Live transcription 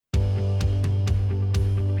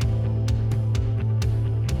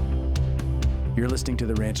You're listening to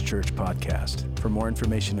the Ranch Church podcast. For more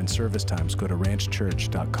information and service times, go to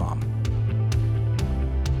ranchchurch.com.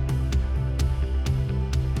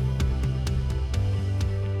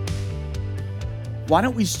 Why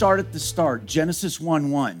don't we start at the start? Genesis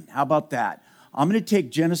 1:1. How about that? I'm going to take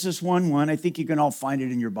Genesis 1:1. I think you can all find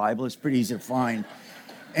it in your Bible. It's pretty easy to find.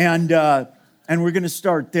 And we're going to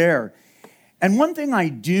start there. And one thing I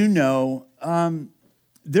do know,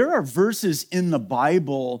 there are verses in the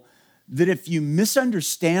Bible that if you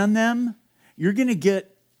misunderstand them, you're going to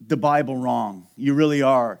get the Bible wrong. You really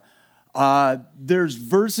are. There's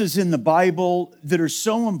verses in the Bible that are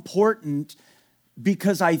so important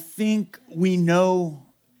because I think we know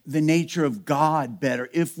the nature of God better.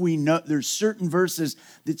 If we know, there's certain verses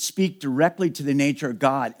that speak directly to the nature of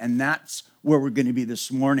God, and that's where we're going to be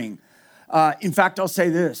this morning. In fact, I'll say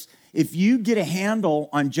this. If you get a handle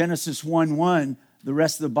on Genesis 1:1, the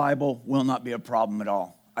rest of the Bible will not be a problem at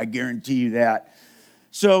all. I guarantee you that.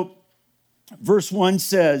 So, verse 1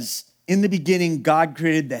 says, in the beginning, God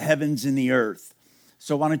created the heavens and the earth.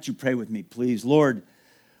 So why don't you pray with me, please? Lord,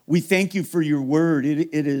 we thank you for your word.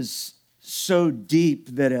 It is so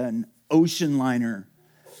deep that an ocean liner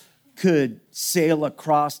could sail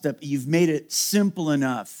across it. You've made it simple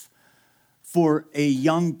enough for a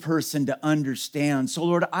young person to understand. So,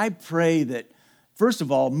 Lord, I pray that, first of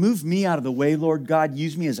all, move me out of the way, Lord God.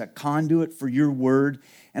 Use me as a conduit for your word.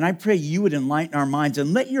 And I pray you would enlighten our minds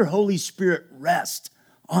and let your Holy Spirit rest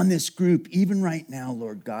on this group, even right now,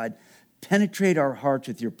 Lord God. Penetrate our hearts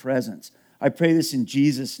with your presence. I pray this in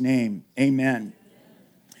Jesus' name. Amen.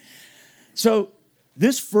 So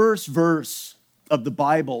this first verse of the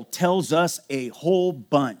Bible tells us a whole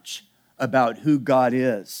bunch about who God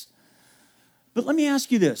is. But let me ask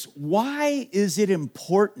you this. Why is it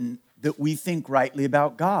important that we think rightly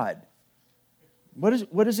about God? What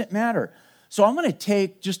does it matter? So I'm going to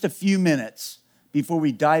take just a few minutes before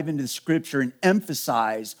we dive into the scripture and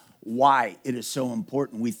emphasize why it is so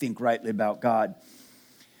important we think rightly about God.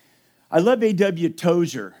 I love A.W.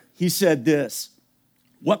 Tozer. He said this,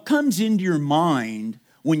 what comes into your mind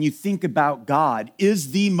when you think about God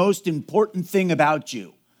is the most important thing about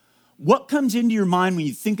you. What comes into your mind when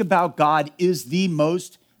you think about God is the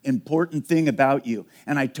most important thing about you.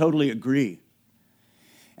 And I totally agree.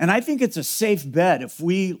 And I think it's a safe bet if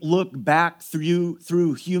we look back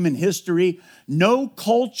through human history, no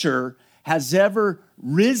culture has ever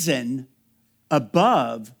risen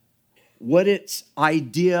above what its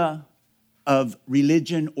idea of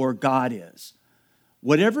religion or God is.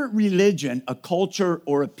 Whatever religion a culture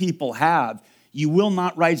or a people have, you will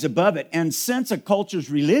not rise above it. And since a culture's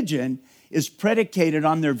religion is predicated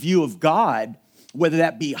on their view of God, whether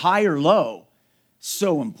that be high or low,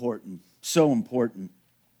 so important, so important.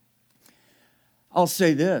 I'll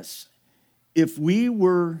say this, if we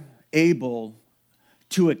were able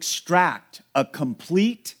to extract a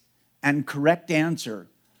complete and correct answer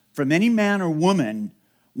from any man or woman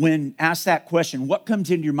when asked that question, what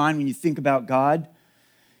comes into your mind when you think about God?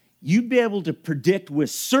 You'd be able to predict with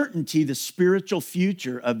certainty the spiritual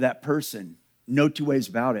future of that person. No two ways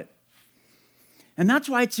about it. And that's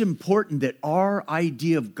why it's important that our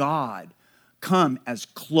idea of God come as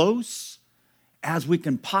close as we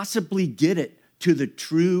can possibly get it to the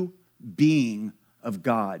true being of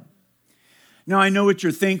God. Now, I know what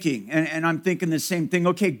you're thinking, and I'm thinking the same thing.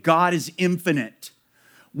 Okay, God is infinite.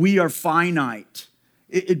 We are finite.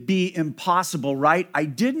 It'd be impossible, right? I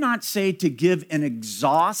did not say to give an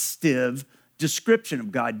exhaustive description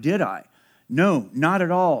of God, did I? No, not at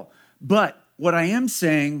all. But what I am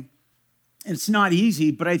saying, it's not easy,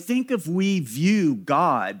 but I think if we view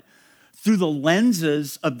God through the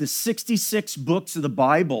lenses of the 66 books of the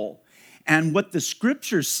Bible and what the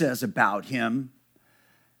scripture says about him,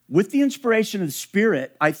 with the inspiration of the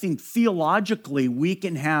Spirit, I think theologically we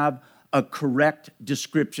can have a correct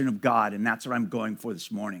description of God, and that's what I'm going for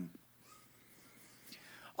this morning.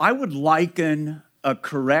 I would liken a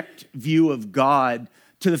correct view of God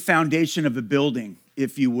to the foundation of a building,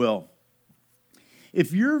 if you will.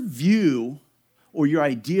 If your view or your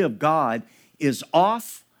idea of God is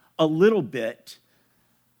off a little bit,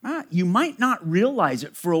 you might not realize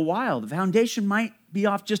it for a while. The foundation might be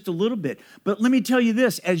off just a little bit. But let me tell you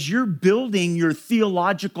this, as you're building your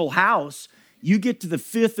theological house, you get to the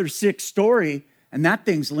 5th or 6th story and that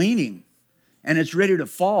thing's leaning and it's ready to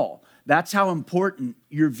fall. That's how important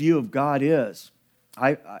your view of God is.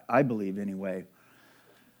 I believe anyway.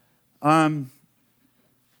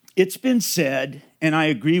 It's been said, and I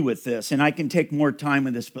agree with this, and I can take more time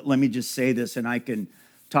with this, but let me just say this, and I can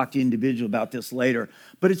talk to you individually about this later.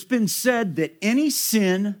 But it's been said that any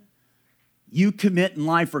sin you commit in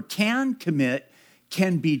life or can commit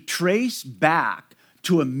can be traced back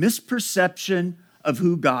to a misperception of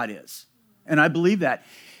who God is. And I believe that.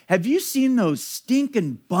 Have you seen those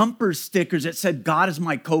stinking bumper stickers that said, God is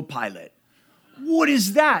my co-pilot? What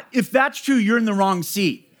is that? If that's true, you're in the wrong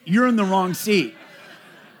seat. You're in the wrong seat.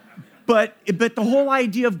 But the whole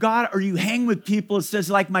idea of God, or you hang with people, it says,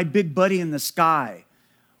 like my big buddy in the sky.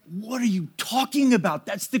 What are you talking about?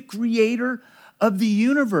 That's the creator of the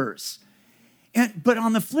universe. But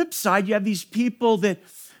on the flip side, you have these people that,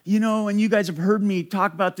 you know, and you guys have heard me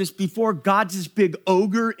talk about this before, God's this big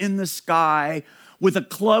ogre in the sky with a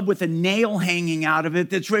club with a nail hanging out of it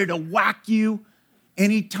that's ready to whack you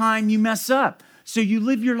anytime you mess up. So you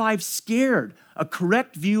live your life scared. A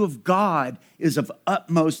correct view of God is of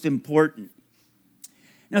utmost importance.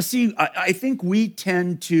 Now, see, I think we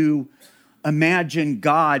tend to imagine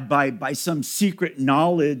God by some secret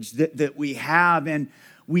knowledge that we have, and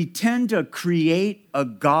we tend to create a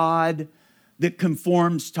God that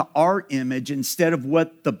conforms to our image instead of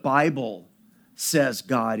what the Bible says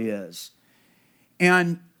God is.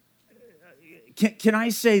 And can I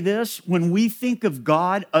say this? When we think of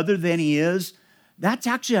God other than he is, that's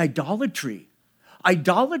actually idolatry.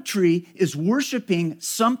 Idolatry is worshiping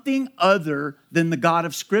something other than the God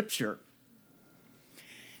of Scripture.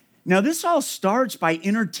 Now, this all starts by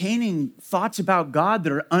entertaining thoughts about God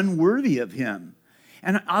that are unworthy of him.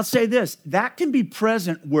 And I'll say this, that can be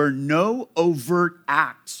present where no overt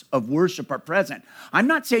acts of worship are present. I'm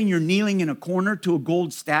not saying you're kneeling in a corner to a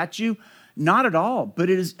gold statue, not at all,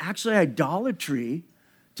 but it is actually idolatry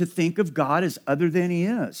to think of God as other than he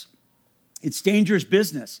is. It's dangerous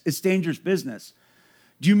business. It's dangerous business.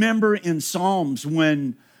 Do you remember in Psalms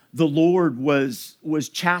when the Lord was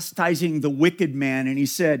chastising the wicked man and he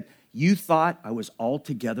said, you thought I was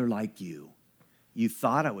altogether like you. You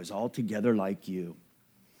thought I was altogether like you.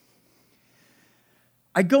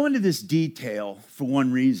 I go into this detail for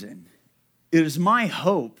one reason. It is my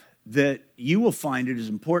hope that you will find it as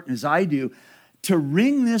important as I do to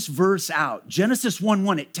wring this verse out. Genesis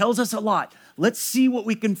 1:1, it tells us a lot. Let's see what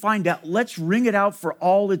we can find out. Let's wring it out for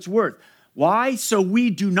all it's worth. Why? So we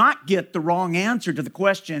do not get the wrong answer to the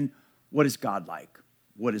question, what is God like?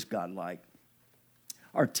 What is God like?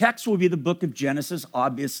 Our text will be the book of Genesis,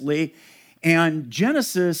 obviously. And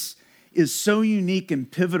Genesis is so unique and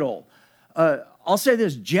pivotal. I'll say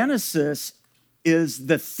this, Genesis is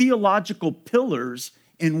the theological pillars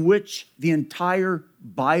in which the entire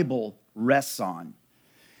Bible rests on.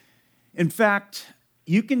 In fact,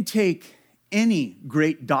 you can take any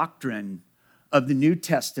great doctrine of the New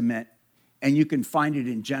Testament and you can find it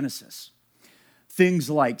in Genesis. Things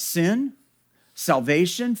like sin,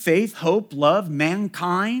 salvation, faith, hope, love,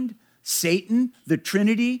 mankind, Satan, the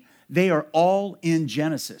Trinity, they are all in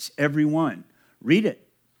Genesis, every one. Read it.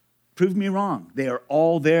 Prove me wrong. They are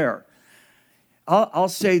all there. I'll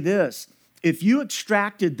say this. If you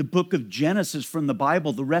extracted the book of Genesis from the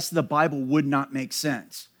Bible, the rest of the Bible would not make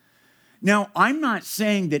sense. Now, I'm not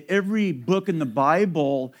saying that every book in the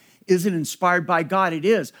Bible isn't inspired by God. It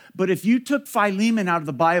is. But if you took Philemon out of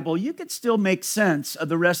the Bible, you could still make sense of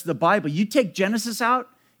the rest of the Bible. You take Genesis out,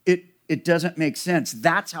 it doesn't make sense.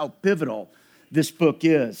 That's how pivotal this book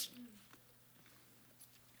is.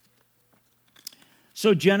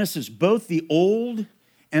 So Genesis, both the Old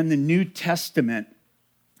and the New Testament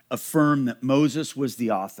affirm that Moses was the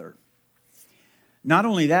author. Not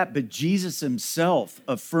only that, but Jesus himself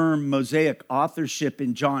affirmed Mosaic authorship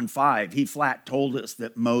in John 5. He flat told us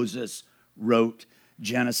that Moses wrote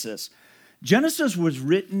Genesis. Genesis was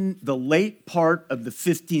written the late part of the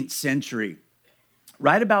 15th century,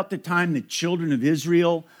 right about the time the children of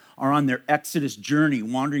Israel are on their Exodus journey,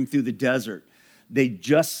 wandering through the desert. They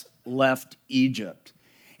just left Egypt.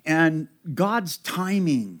 And God's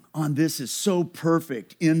timing on this is so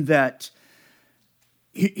perfect in that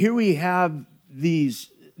here we have these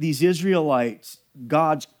Israelites,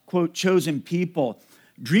 God's, quote, chosen people,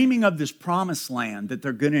 dreaming of this promised land that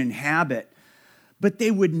they're going to inhabit. But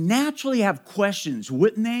they would naturally have questions,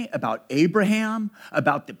 wouldn't they, about Abraham,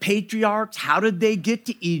 about the patriarchs? How did they get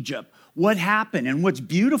to Egypt? What happened? And what's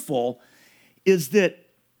beautiful is that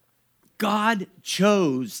God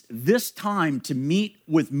chose this time to meet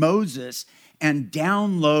with Moses and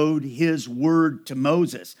download his word to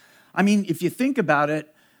Moses. I mean, if you think about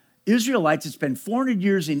it, Israelites had spent 400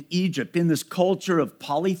 years in Egypt in this culture of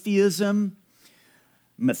polytheism,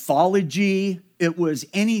 mythology. It was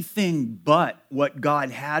anything but what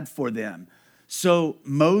God had for them. So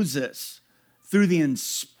Moses, through the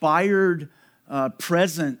inspired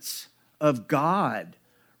presence of God,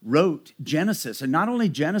 wrote Genesis. And not only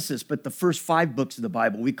Genesis, but the first 5 books of the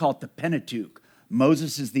Bible. We call it the Pentateuch.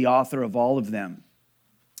 Moses is the author of all of them.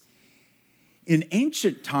 In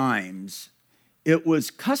ancient times, it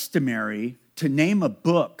was customary to name a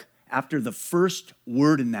book after the first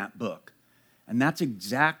word in that book. And that's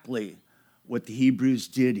exactly what the Hebrews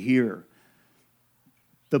did here.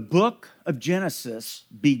 The book of Genesis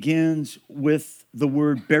begins with the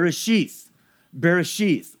word Bereshith,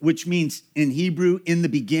 which means in Hebrew, in the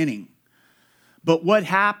beginning. But what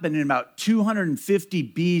happened in about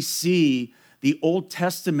 250 BC, the Old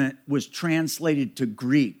Testament was translated to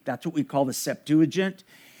Greek. That's what we call the Septuagint.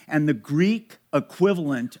 And the Greek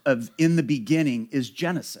equivalent of in the beginning is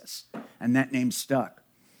Genesis. And that name stuck.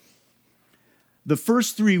 The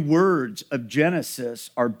first three words of Genesis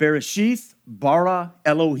are Bereshith, bara,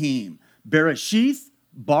 Elohim. Bereshith,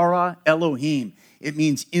 bara, Elohim. It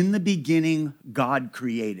means in the beginning, God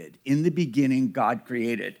created. In the beginning, God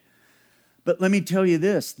created. But let me tell you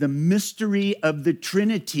this, the mystery of the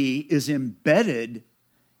Trinity is embedded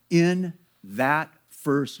in that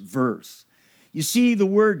first verse. You see, the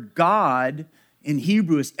word God in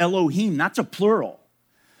Hebrew is Elohim. That's a plural.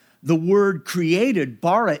 The word created,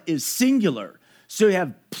 bara, is singular. So you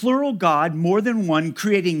have plural God, more than one,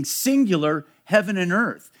 creating singular heaven and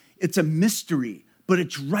earth. It's a mystery, but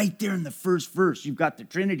it's right there in the first verse. You've got the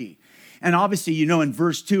Trinity. And obviously, you know, in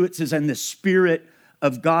verse 2, it says, and the Spirit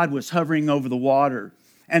of God was hovering over the water.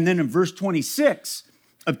 And then in verse 26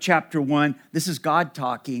 of chapter 1, this is God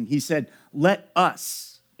talking. He said, let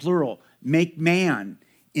us, plural, make man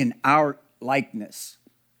in our likeness,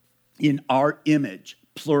 in our image,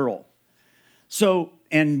 plural. So,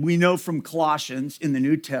 and we know from Colossians in the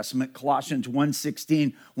New Testament, Colossians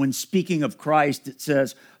 1:16, when speaking of Christ, it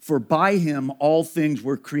says, for by him all things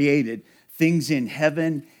were created, things in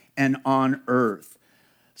heaven and on earth.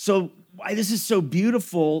 So why this is so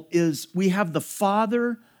beautiful is we have the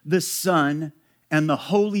Father, the Son, and the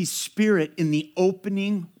Holy Spirit in the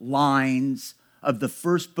opening lines of the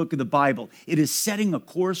first book of the Bible. It is setting a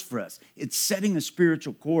course for us. It's setting a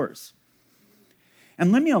spiritual course.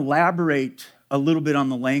 And let me elaborate a little bit on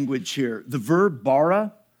the language here. The verb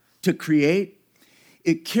bara, to create,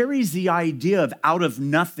 it carries the idea of out of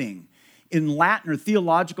nothing. In Latin or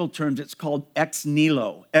theological terms, it's called ex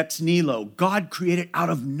nihilo. Ex nihilo. God created out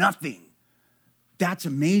of nothing. That's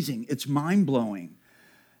amazing. It's mind-blowing.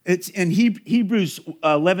 It's in Hebrews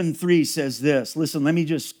 11:3 says this. Listen, let me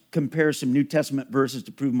just compare some New Testament verses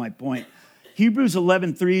to prove my point. Hebrews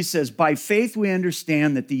 11:3 says, by faith we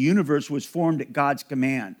understand that the universe was formed at God's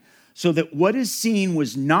command, so that what is seen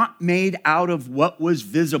was not made out of what was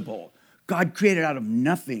visible. God created out of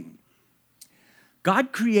nothing.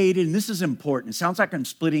 God created, and this is important. It sounds like I'm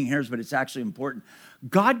splitting hairs, but it's actually important.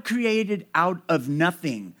 God created out of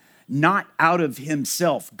nothing, not out of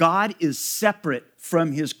himself. God is separate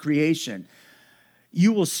from his creation.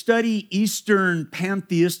 You will study Eastern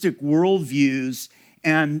pantheistic worldviews,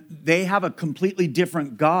 and they have a completely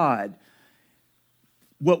different God.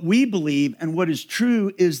 What we believe and what is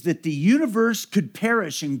true is that the universe could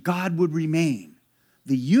perish and God would remain.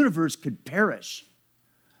 The universe could perish.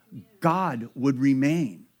 God would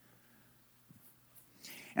remain.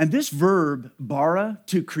 And this verb, bara,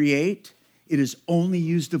 to create, it is only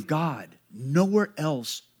used of God. Nowhere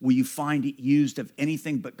else will you find it used of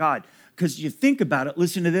anything but God. Because you think about it,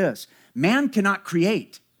 listen to this. Man cannot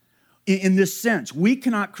create in this sense. We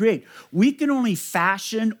cannot create. We can only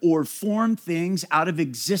fashion or form things out of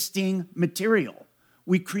existing material.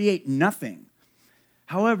 We create nothing.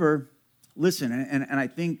 However, listen, and I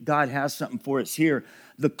think God has something for us here.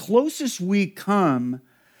 The closest we come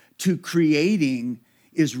to creating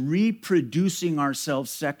is reproducing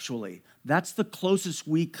ourselves sexually. That's the closest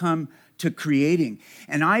we come to creating.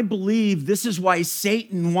 And I believe this is why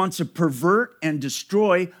Satan wants to pervert and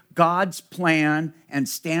destroy God's plan and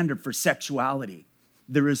standard for sexuality.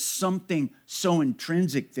 There is something so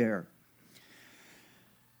intrinsic there.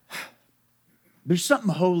 There's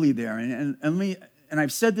something holy there. And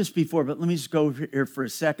I've said this before, but let me just go over here for a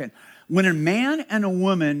second. When a man and a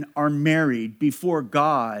woman are married before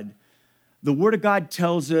God, the Word of God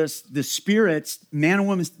tells us the spirits, man and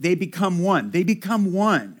woman, they become one. They become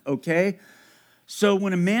one, okay? So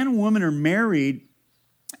when a man and woman are married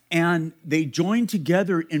and they join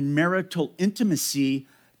together in marital intimacy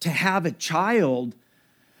to have a child,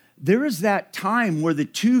 there is that time where the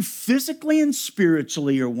two physically and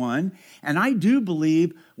spiritually are one. And I do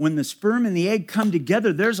believe when the sperm and the egg come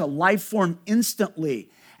together, there's a life form instantly.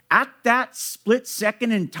 At that split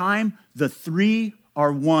second in time, the three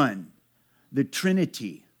are one. The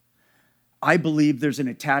Trinity. I believe there's an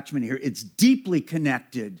attachment here. It's deeply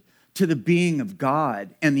connected to the being of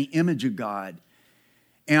God and the image of God.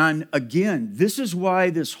 And again, this is why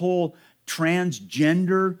this whole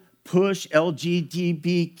transgender push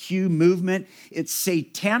LGBTQ movement. It's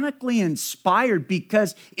satanically inspired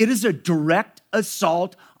because it is a direct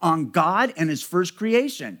assault on God and his first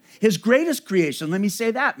creation, his greatest creation. Let me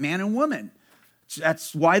say that, man and woman.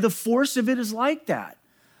 That's why the force of it is like that.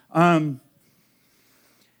 The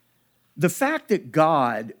fact that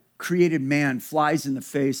God created man flies in the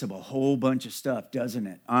face of a whole bunch of stuff, doesn't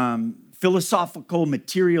it? Philosophical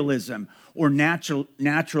materialism or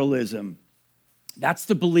naturalism. That's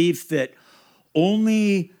the belief that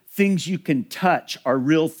only things you can touch are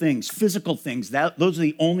real things, physical things. Those are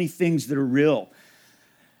the only things that are real.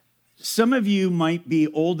 Some of you might be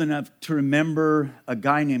old enough to remember a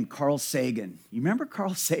guy named Carl Sagan. You remember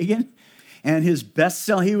Carl Sagan? And his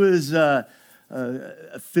bestseller, he was a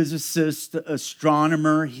physicist,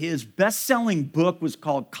 astronomer. His best-selling book was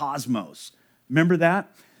called Cosmos. Remember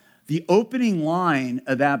that? The opening line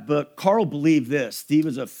of that book, Carl believed this. He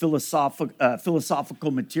was a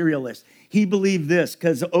philosophical materialist. He believed this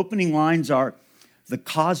because the opening lines are, the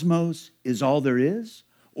cosmos is all there is,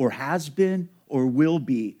 or has been, or will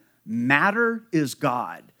be. Matter is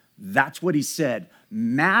God. That's what he said.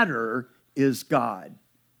 Matter is God.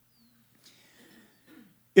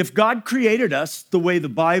 If God created us the way the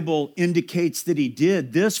Bible indicates that he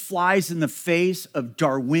did, this flies in the face of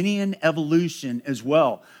Darwinian evolution as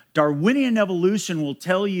well. Darwinian evolution will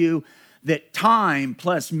tell you that time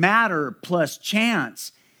plus matter plus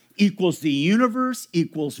chance equals the universe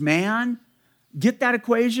equals man. Get that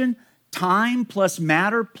equation? Time plus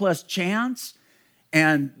matter plus chance.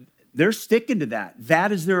 And they're sticking to that.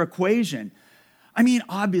 That is their equation. I mean,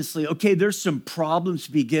 obviously, okay, there's some problems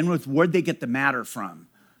to begin with. Where'd they get the matter from?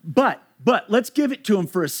 But let's give it to them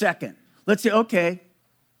for a second. Let's say, okay,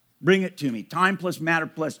 bring it to me. Time plus matter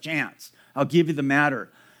plus chance. I'll give you the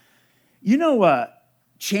matter. You know,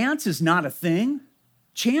 chance is not a thing.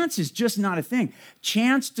 Chance is just not a thing.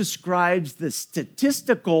 Chance describes the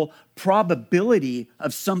statistical probability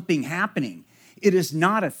of something happening. It is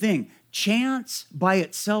not a thing. Chance by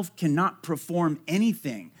itself cannot perform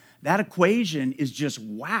anything. That equation is just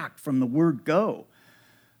whack from the word go.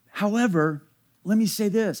 However, let me say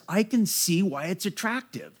this. I can see why it's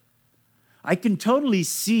attractive. I can totally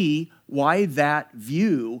see why that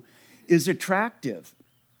view is attractive.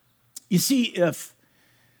 You see,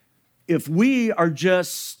 if we are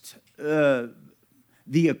just the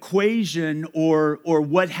equation or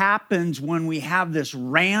what happens when we have this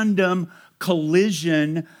random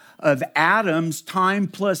collision of atoms, time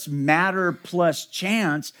plus matter plus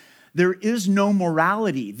chance, there is no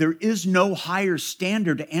morality. There is no higher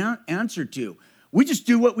standard to answer to. We just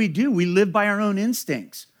do what we do. We live by our own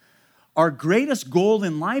instincts. Our greatest goal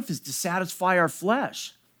in life is to satisfy our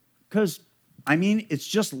flesh because, I mean, it's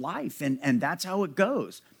just life, and that's how it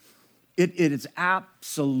goes. It is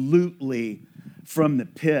absolutely from the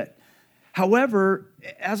pit. However,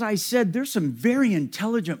 as I said, there's some very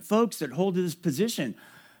intelligent folks that hold to this position.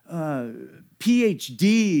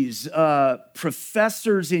 PhDs,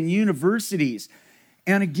 professors in universities.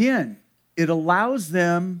 And again, it allows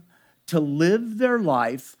them to live their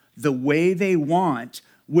life the way they want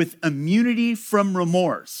with immunity from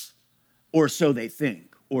remorse, or so they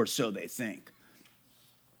think,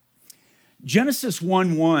 Genesis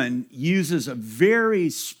 1:1 uses a very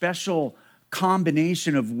special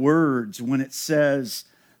combination of words when it says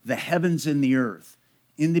the heavens and the earth.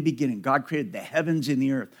 In the beginning, God created the heavens and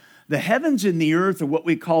the earth. The heavens and the earth are what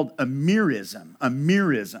we call a merism.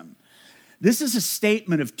 This is a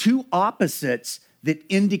statement of two opposites that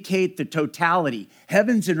indicate the totality.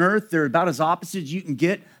 Heavens and earth, they're about as opposite as you can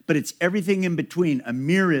get, but it's everything in between, a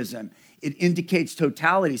merism. It indicates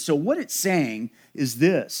totality. So what it's saying is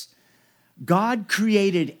this: God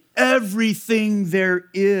created everything there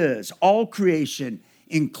is, all creation,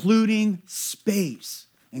 including space.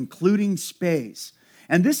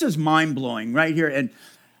 And this is mind-blowing right here. And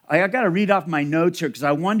I got to read off my notes here because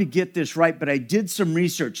I wanted to get this right, but I did some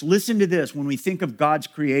research. Listen to this when we think of God's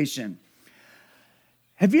creation.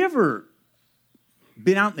 Have you ever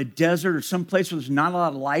been out in the desert or someplace where there's not a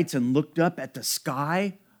lot of lights and looked up at the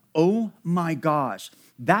sky? Oh my gosh,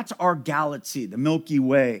 that's our galaxy, the Milky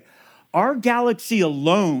Way. Our galaxy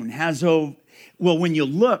alone has, when you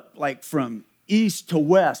look like from east to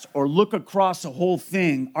west or look across the whole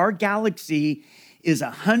thing, our galaxy is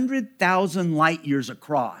 100,000 light years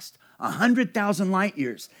across. 100,000 light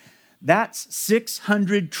years. That's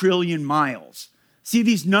 600 trillion miles. See,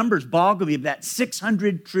 these numbers boggle me. That's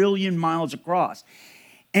 600 trillion miles across.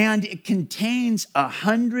 And it contains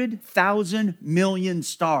 100,000 million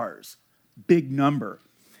stars. Big number.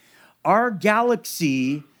 Our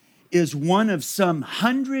galaxy is one of some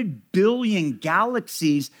 100 billion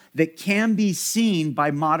galaxies that can be seen by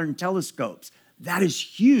modern telescopes. That is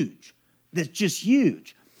huge. That's just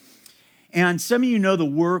huge. And some of you know the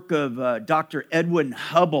work of Dr. Edwin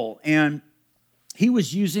Hubble, and he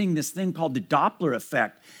was using this thing called the Doppler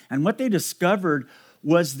effect. And what they discovered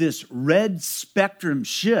was this red spectrum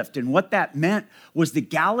shift. And what that meant was the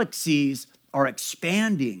galaxies are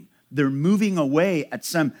expanding. They're moving away at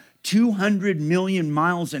some 200 million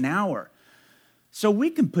miles an hour. So we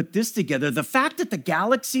can put this together. The fact that the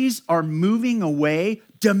galaxies are moving away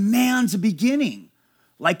demands a beginning.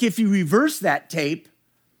 Like if you reverse that tape,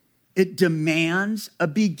 it demands a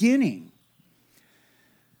beginning.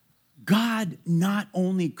 God not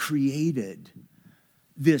only created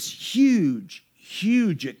this huge,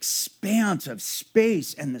 huge expanse of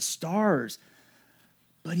space and the stars,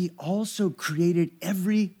 but he also created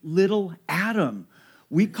every little atom.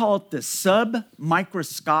 We call it the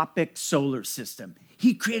submicroscopic solar system.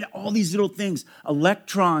 He created all these little things,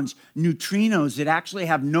 electrons, neutrinos that actually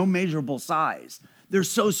have no measurable size. They're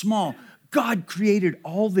so small. God created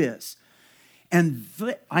all this. And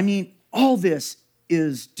all this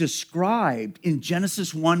is described in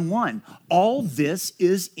Genesis 1:1. All this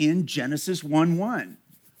is in Genesis 1:1.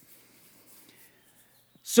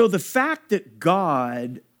 So the fact that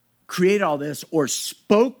God created all this or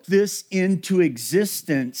spoke this into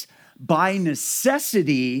existence by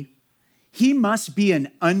necessity, he must be an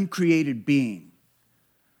uncreated being.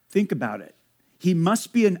 Think about it. He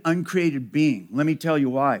must be an uncreated being. Let me tell you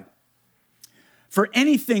why. For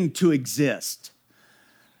anything to exist,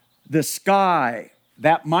 the sky,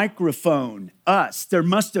 that microphone, us, there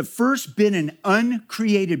must have first been an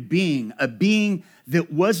uncreated being, a being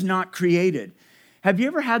that was not created. Have you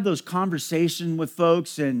ever had those conversations with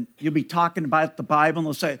folks and you'll be talking about the Bible and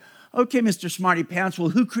they'll say, okay, Mr. Smarty Pants, well,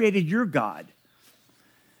 who created your God?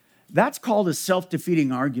 That's called a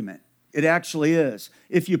self-defeating argument. It actually is.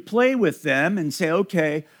 If you play with them and say,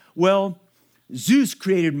 okay, well, Zeus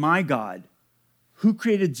created my God. Who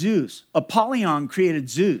created Zeus? Apollyon created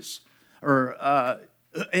Zeus. And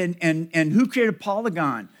who created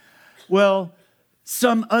Polygon? Well,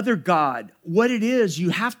 some other god. What it is,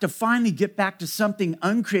 you have to finally get back to something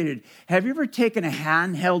uncreated. Have you ever taken a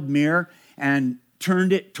handheld mirror and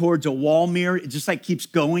turned it towards a wall mirror? It just like keeps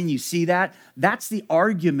going. You see that? That's the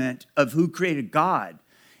argument of who created God.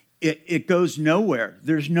 It goes nowhere.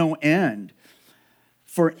 There's no end.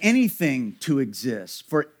 For anything to exist,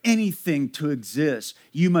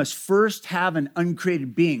 you must first have an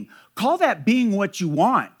uncreated being. Call that being what you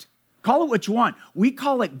want. Call it what you want. We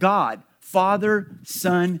call it God, Father,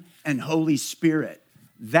 Son, and Holy Spirit.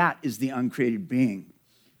 That is the uncreated being.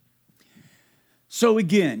 So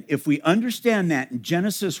again, if we understand that, in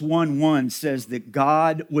Genesis 1:1 says that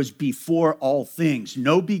God was before all things,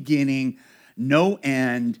 no beginning, no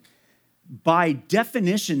end. By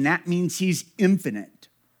definition, that means he's infinite.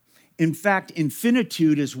 In fact,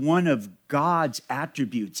 infinitude is one of God's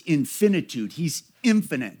attributes. Infinitude, he's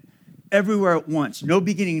infinite, everywhere at once, no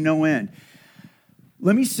beginning, no end.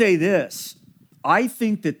 Let me say this. I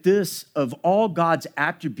think that this, of all God's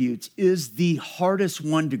attributes, is the hardest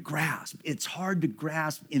one to grasp. It's hard to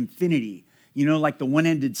grasp infinity, like the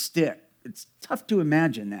one-ended stick. It's tough to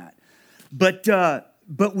imagine that.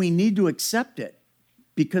 But we need to accept it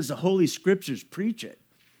because the Holy Scriptures preach it.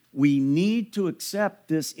 We need to accept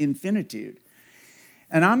this infinitude.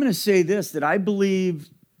 And I'm going to say this, that I believe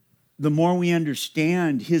the more we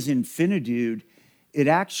understand his infinitude,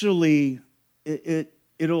 it'll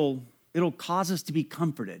cause us to be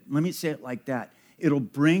comforted. Let me say it like that. It'll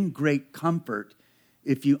bring great comfort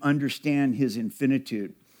if you understand his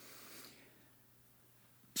infinitude.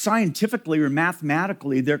 Scientifically or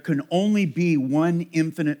mathematically, there can only be one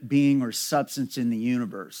infinite being or substance in the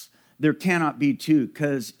universe. There cannot be two,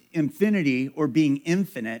 because infinity or being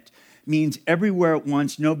infinite means everywhere at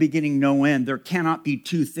once, no beginning, no end. There cannot be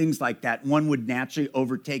two things like that. One would naturally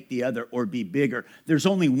overtake the other or be bigger. There's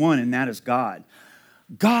only one, and that is God.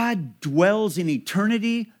 God dwells in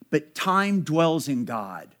eternity, but time dwells in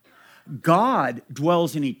God. God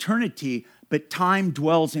dwells in eternity, but time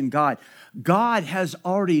dwells in God. God has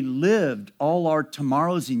already lived all our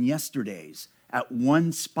tomorrows and yesterdays at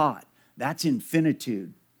one spot. That's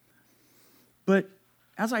infinitude. But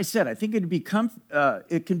as I said, I think it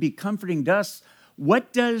can be comforting to us.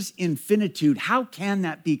 What does infinitude, how can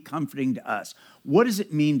that be comforting to us? What does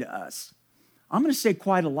it mean to us? I'm going to say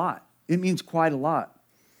quite a lot. It means quite a lot.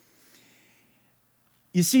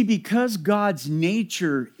 You see, because God's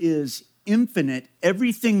nature is infinite,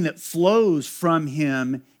 everything that flows from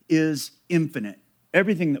him is infinite.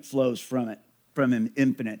 Everything that flows from him,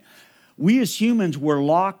 infinite. We as humans, we're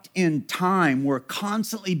locked in time. We're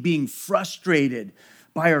constantly being frustrated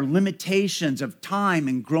by our limitations of time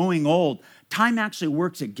and growing old. Time actually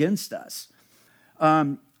works against us.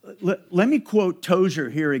 Let me quote Tozer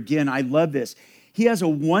here again. I love this. He has a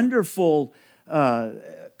wonderful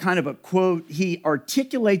kind of a quote. He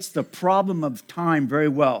articulates the problem of time very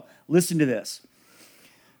well. Listen to this.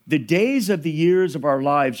 The days of the years of our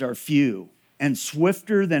lives are few and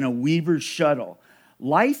swifter than a weaver's shuttle.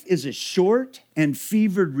 Life is a short and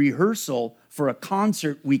fevered rehearsal for a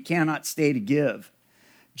concert we cannot stay to give.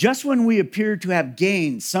 Just when we appear to have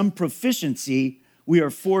gained some proficiency, we are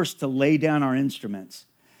forced to lay down our instruments.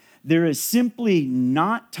 There is simply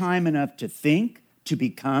not time enough to think, to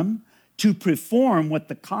become, to perform what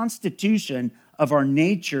the constitution of our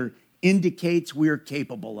nature indicates we are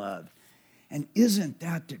capable of. And isn't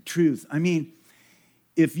that the truth? I mean,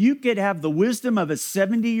 if you could have the wisdom of a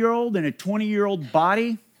 70-year-old and a 20-year-old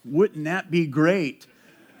body, wouldn't that be great?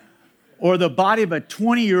 Or the body of a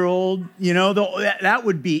 20-year-old, that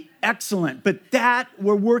would be excellent. But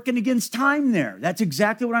we're working against time there. That's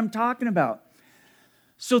exactly what I'm talking about.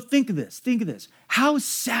 So think of this. How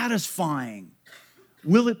satisfying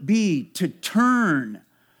will it be to turn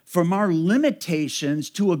from our limitations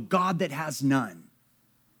to a God that has none?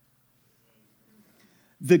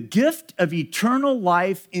 The gift of eternal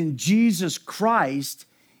life in Jesus Christ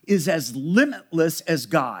is as limitless as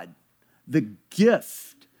God. The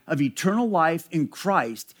gift of eternal life in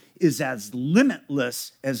Christ is as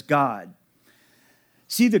limitless as God.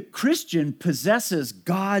 See, the Christian possesses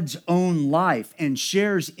God's own life and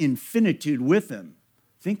shares infinitude with him.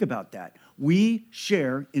 Think about that. We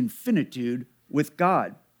share infinitude with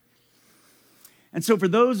God. And so for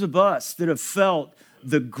those of us that have felt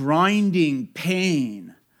the grinding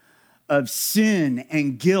pain of sin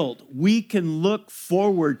and guilt, we can look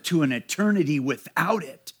forward to an eternity without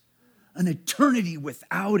it. An eternity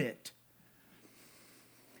without it.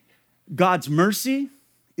 God's mercy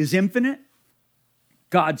is infinite.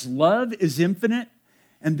 God's love is infinite.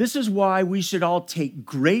 And this is why we should all take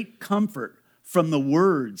great comfort from the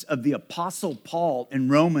words of the Apostle Paul in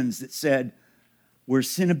Romans that said, where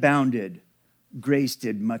sin abounded, grace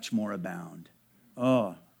did much more abound.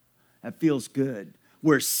 Oh, that feels good.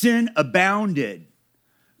 Where sin abounded,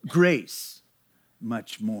 grace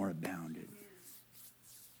much more abounded.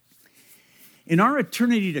 In our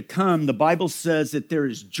eternity to come, the Bible says that there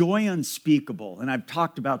is joy unspeakable, and I've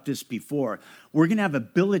talked about this before. We're going to have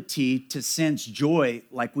ability to sense joy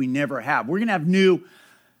like we never have. We're going to have new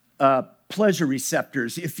pleasure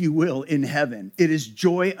receptors, if you will, in heaven. It is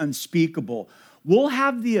joy unspeakable. We'll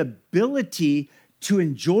have the ability to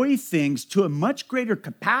enjoy things to a much greater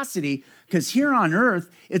capacity because here on earth,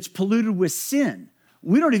 it's polluted with sin.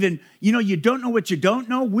 We don't even, you don't know what you don't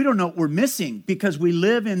know. We don't know what we're missing because we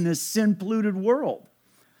live in this sin-polluted world.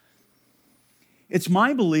 It's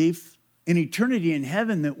my belief in eternity in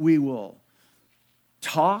heaven that we will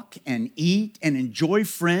talk and eat and enjoy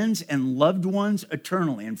friends and loved ones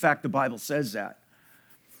eternally. In fact, the Bible says that.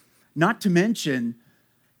 Not to mention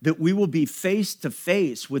that we will be face to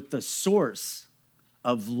face with the source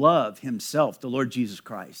of love himself, the Lord Jesus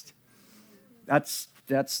Christ. That's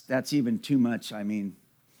even too much, And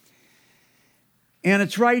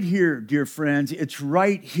it's right here, dear friends, it's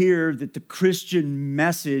right here that the Christian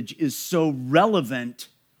message is so relevant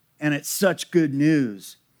and it's such good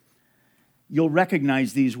news. You'll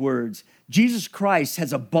recognize these words. Jesus Christ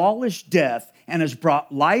has abolished death and has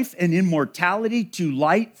brought life and immortality to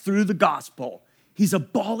light through the gospel. He's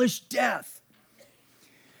abolished death.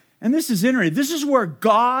 And this is interesting. This is where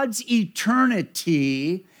God's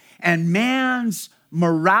eternity and man's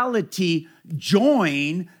morality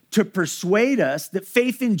join to persuade us that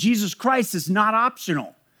faith in Jesus Christ is not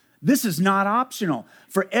optional. This is not optional.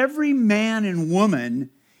 For every man and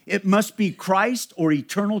woman, it must be Christ or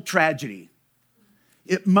eternal tragedy.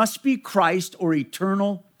 It must be Christ or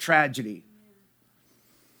eternal tragedy.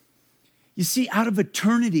 You see, out of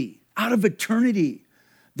eternity,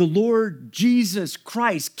 the Lord Jesus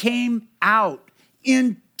Christ came out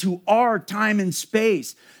into our time and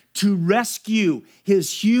space to rescue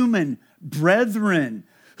his human brethren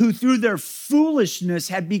who through their foolishness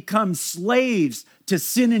had become slaves to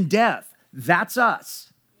sin and death. That's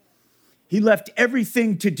us. He left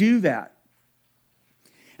everything to do that.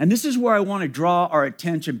 And this is where I want to draw our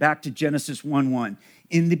attention back to Genesis 1:1.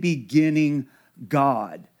 In the beginning,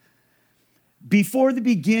 God. Before the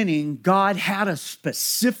beginning, God had a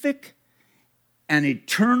specific and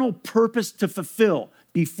eternal purpose to fulfill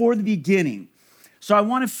before the beginning. So I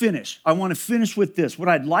want to finish. with this. What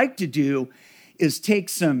I'd like to do is take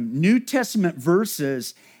some New Testament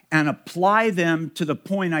verses and apply them to the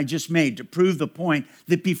point I just made, to prove the point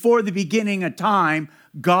that before the beginning of time,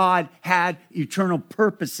 God had eternal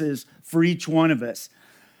purposes for each one of us.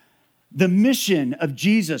 The mission of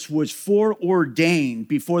Jesus was foreordained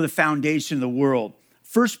before the foundation of the world.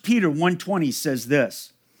 1 Peter 1:20 says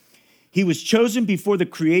this, "He was chosen before the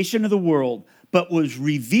creation of the world, but was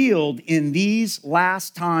revealed in these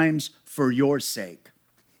last times for your sake."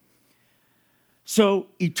 So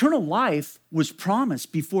eternal life was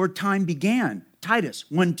promised before time began. Titus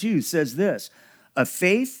 1:2 says this, "A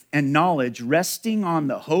faith and knowledge resting on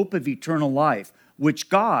the hope of eternal life, which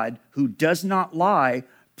God, who does not lie,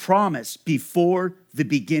 promised before the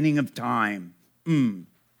beginning of time."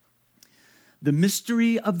 The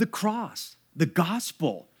mystery of the cross, the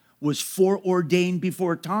gospel, was foreordained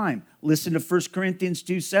before time. Listen to 1 Corinthians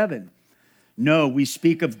 2:7. "No, we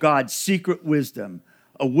speak of God's secret wisdom,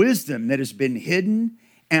 a wisdom that has been hidden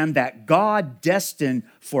and that God destined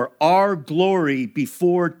for our glory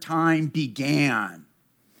before time began."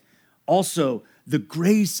 Also, the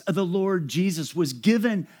grace of the Lord Jesus was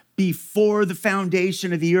given before the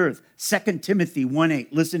foundation of the earth. 2 Timothy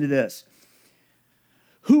 1:8. Listen to this.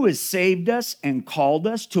 "Who has saved us and called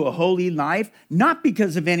us to a holy life, not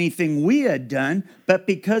because of anything we had done, but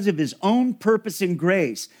because of his own purpose and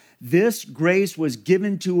grace. This grace was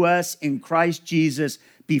given to us in Christ Jesus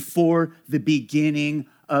before the beginning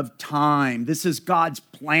of time." This is God's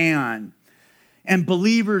plan. And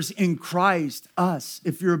believers in Christ, us,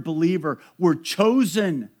 if you're a believer, were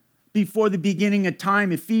chosen before the beginning of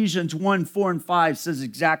time. Ephesians 1:4-5 says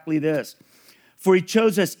exactly this. "For he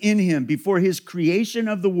chose us in him before his creation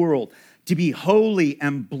of the world to be holy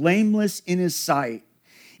and blameless in his sight.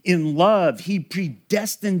 In love, he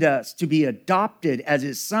predestined us to be adopted as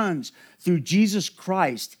his sons through Jesus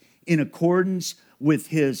Christ in accordance with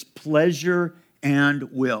his pleasure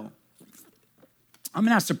and will." I'm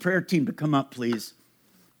going to ask the prayer team to come up, please.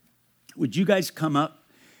 Would you guys come up?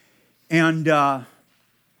 And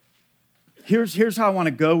here's how I want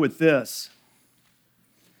to go with this.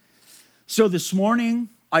 So this morning,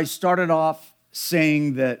 I started off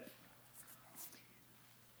saying that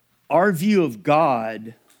our view of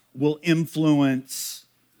God will influence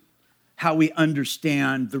how we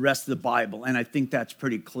understand the rest of the Bible. And I think that's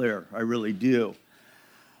pretty clear. I really do.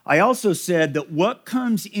 I also said that what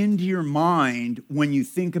comes into your mind when you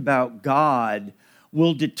think about God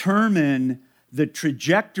will determine the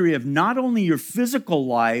trajectory of not only your physical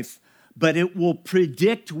life, but it will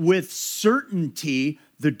predict with certainty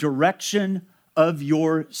the direction of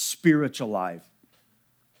your spiritual life.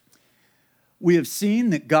 We have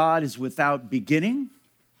seen that God is without beginning,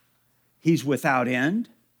 he's without end,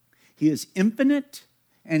 he is infinite,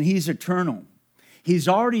 and he's eternal. He's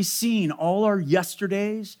already seen all our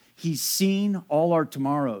yesterdays, he's seen all our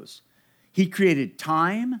tomorrows. He created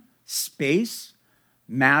time, space,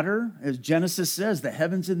 matter, as Genesis says, the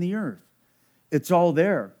heavens and the earth. It's all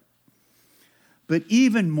there. But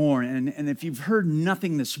even more, and if you've heard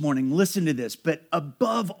nothing this morning, listen to this. But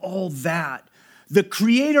above all that, the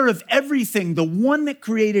creator of everything, the one that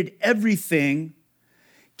created everything,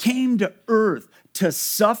 came to earth to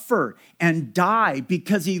suffer and die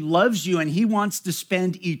because he loves you and he wants to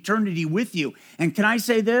spend eternity with you. And can I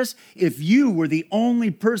say this? If you were the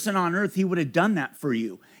only person on earth, he would have done that for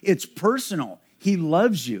you. It's personal. He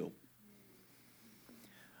loves you.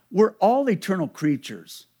 We're all eternal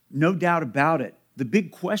creatures, no doubt about it. The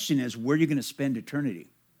big question is, where are you going to spend eternity?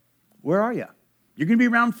 Where are you? You're going to be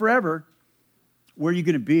around forever. Where are you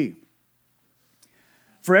going to be?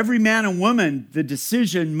 For every man and woman, the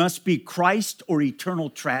decision must be Christ or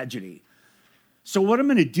eternal tragedy. So what I'm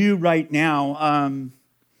going to do right now,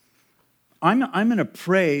 I'm going to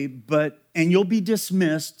pray, and you'll be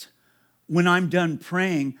dismissed when I'm done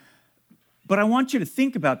praying. But I want you to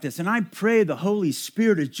think about this, and I pray the Holy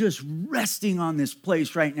Spirit is just resting on this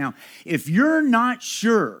place right now. If you're not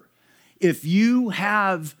sure if you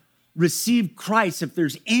have received Christ, if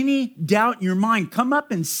there's any doubt in your mind, come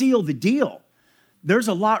up and seal the deal. There's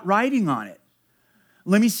a lot riding on it.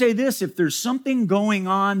 Let me say this, if there's something going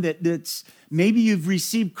on that's maybe you've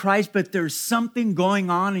received Christ, but there's something going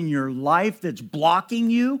on in your life that's blocking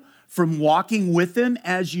you from walking with him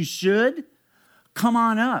as you should, come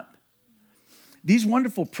on up. These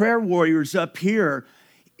wonderful prayer warriors up here,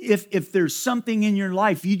 if there's something in your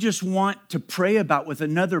life you just want to pray about with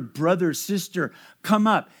another brother or sister, come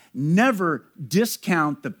up. Never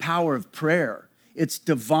discount the power of prayer. It's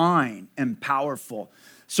divine and powerful.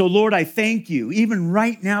 So, Lord, I thank you. Even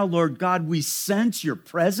right now, Lord God, we sense your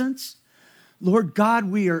presence. Lord God,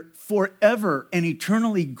 we are forever and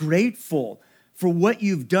eternally grateful for what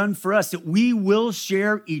you've done for us, that we will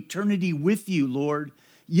share eternity with you, Lord.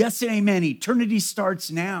 yes and amen. Eternity starts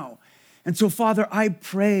now. And so, Father, I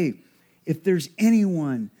pray if there's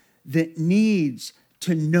anyone that needs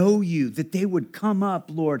to know you, that they would come up,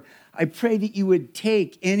 Lord. I pray that you would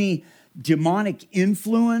take any demonic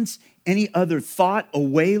influence, any other thought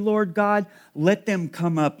away, Lord God. Let them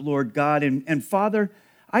come up, Lord God. And Father,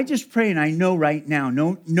 I just pray, and I know right now,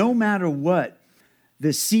 no matter what,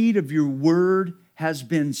 the seed of your word has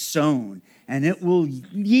been sown, and it will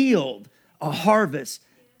yield a harvest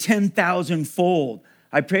 10,000-fold.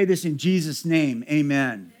 I pray this in Jesus' name.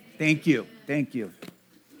 Amen. Thank you. Thank you.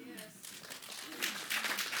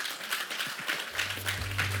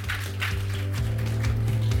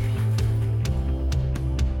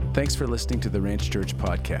 Thanks for listening to the Ranch Church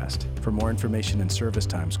podcast. For more information and service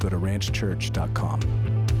times, go to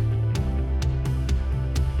ranchchurch.com.